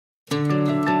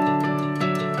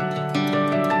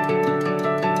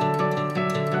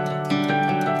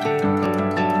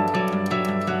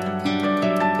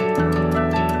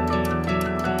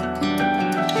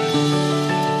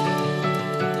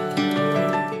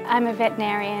I'm a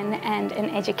veterinarian and an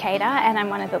educator, and I'm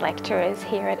one of the lecturers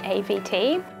here at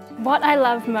AVT. What I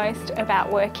love most about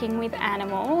working with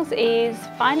animals is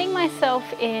finding myself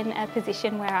in a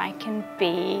position where I can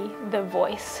be the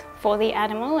voice for the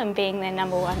animal and being their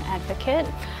 #1 advocate,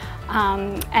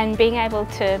 and being able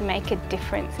to make a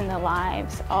difference in the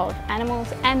lives of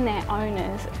animals and their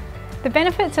owners. The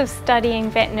benefits of studying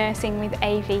vet nursing with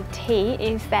AVT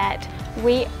is that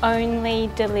we only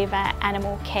deliver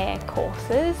animal care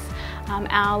courses.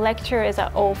 Our lecturers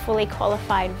are all fully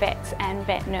qualified vets and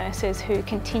vet nurses who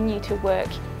continue to work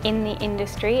in the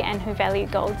industry and who value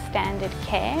gold standard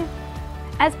care.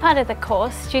 As part of the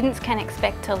course, students can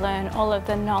expect to learn all of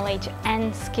the knowledge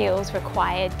and skills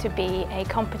required to be a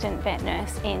competent vet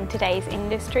nurse in today's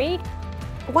industry.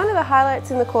 One of the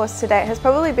highlights in the course to date has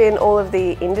probably been all of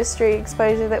the industry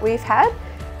exposure that we've had.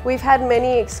 We've had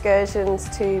many excursions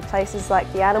to places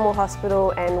like the Animal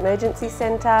Hospital and Emergency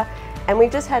Centre, and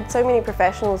we've just had so many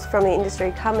professionals from the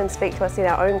industry come and speak to us in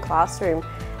our own classroom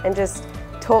and just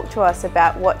talk to us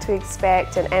about what to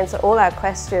expect and answer all our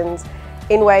questions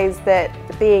in ways that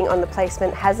being on the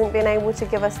placement hasn't been able to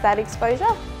give us that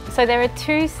exposure. So there are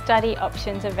 2 study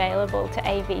options available to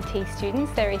AVT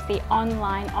students. There is the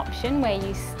online option where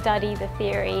you study the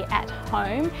theory at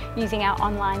home using our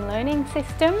online learning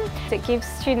system. It gives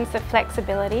students the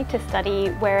flexibility to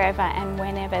study wherever and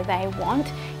whenever they want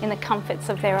in the comforts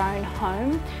of their own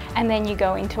home. And then you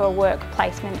go into a work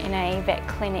placement in a vet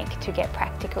clinic to get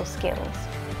practical skills.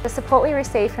 The support we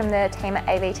receive from the team at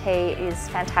AVT is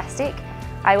fantastic.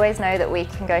 I always know that we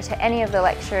can go to any of the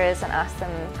lecturers and ask them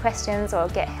questions or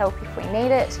get help if we need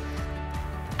it.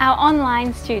 Our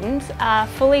online students are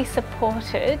fully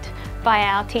supported by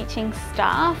our teaching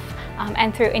staff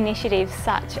and through initiatives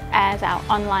such as our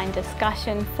online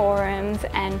discussion forums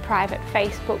and private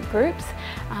Facebook groups,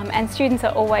 and students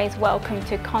are always welcome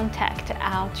to contact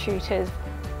our tutors.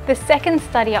 The second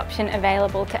study option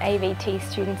available to AVT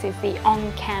students is the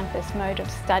on-campus mode of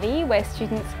study, where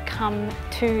students come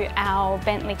to our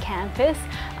Bentley campus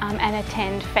and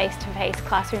attend face-to-face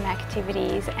classroom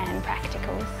activities and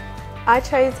practicals. I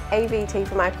chose AVT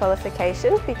for my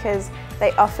qualification because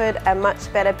they offered a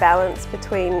much better balance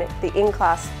between the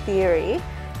in-class theory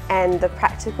and the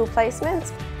practical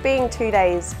placements. Being 2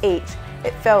 days each,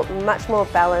 it felt much more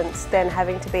balanced than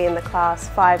having to be in the class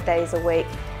 5 days a week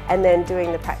and then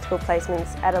doing the practical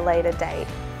placements at a later date.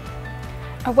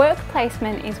 A work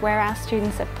placement is where our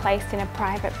students are placed in a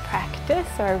private practice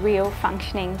or a real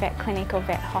functioning vet clinic or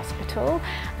vet hospital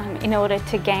in order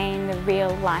to gain the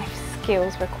real life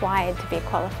skills required to be a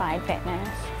qualified vet nurse.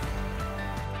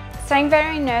 Studying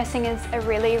veterinary nursing is a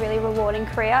really rewarding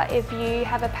career. If you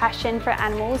have a passion for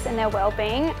animals and their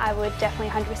well-being, I would definitely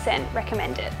 100%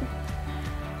 recommend it.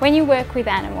 When you work with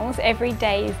animals, every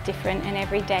day is different and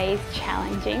every day is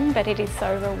challenging, but it is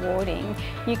so rewarding.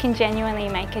 You can genuinely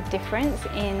make a difference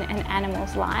in an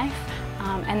animal's life,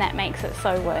 and that makes it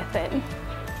so worth it.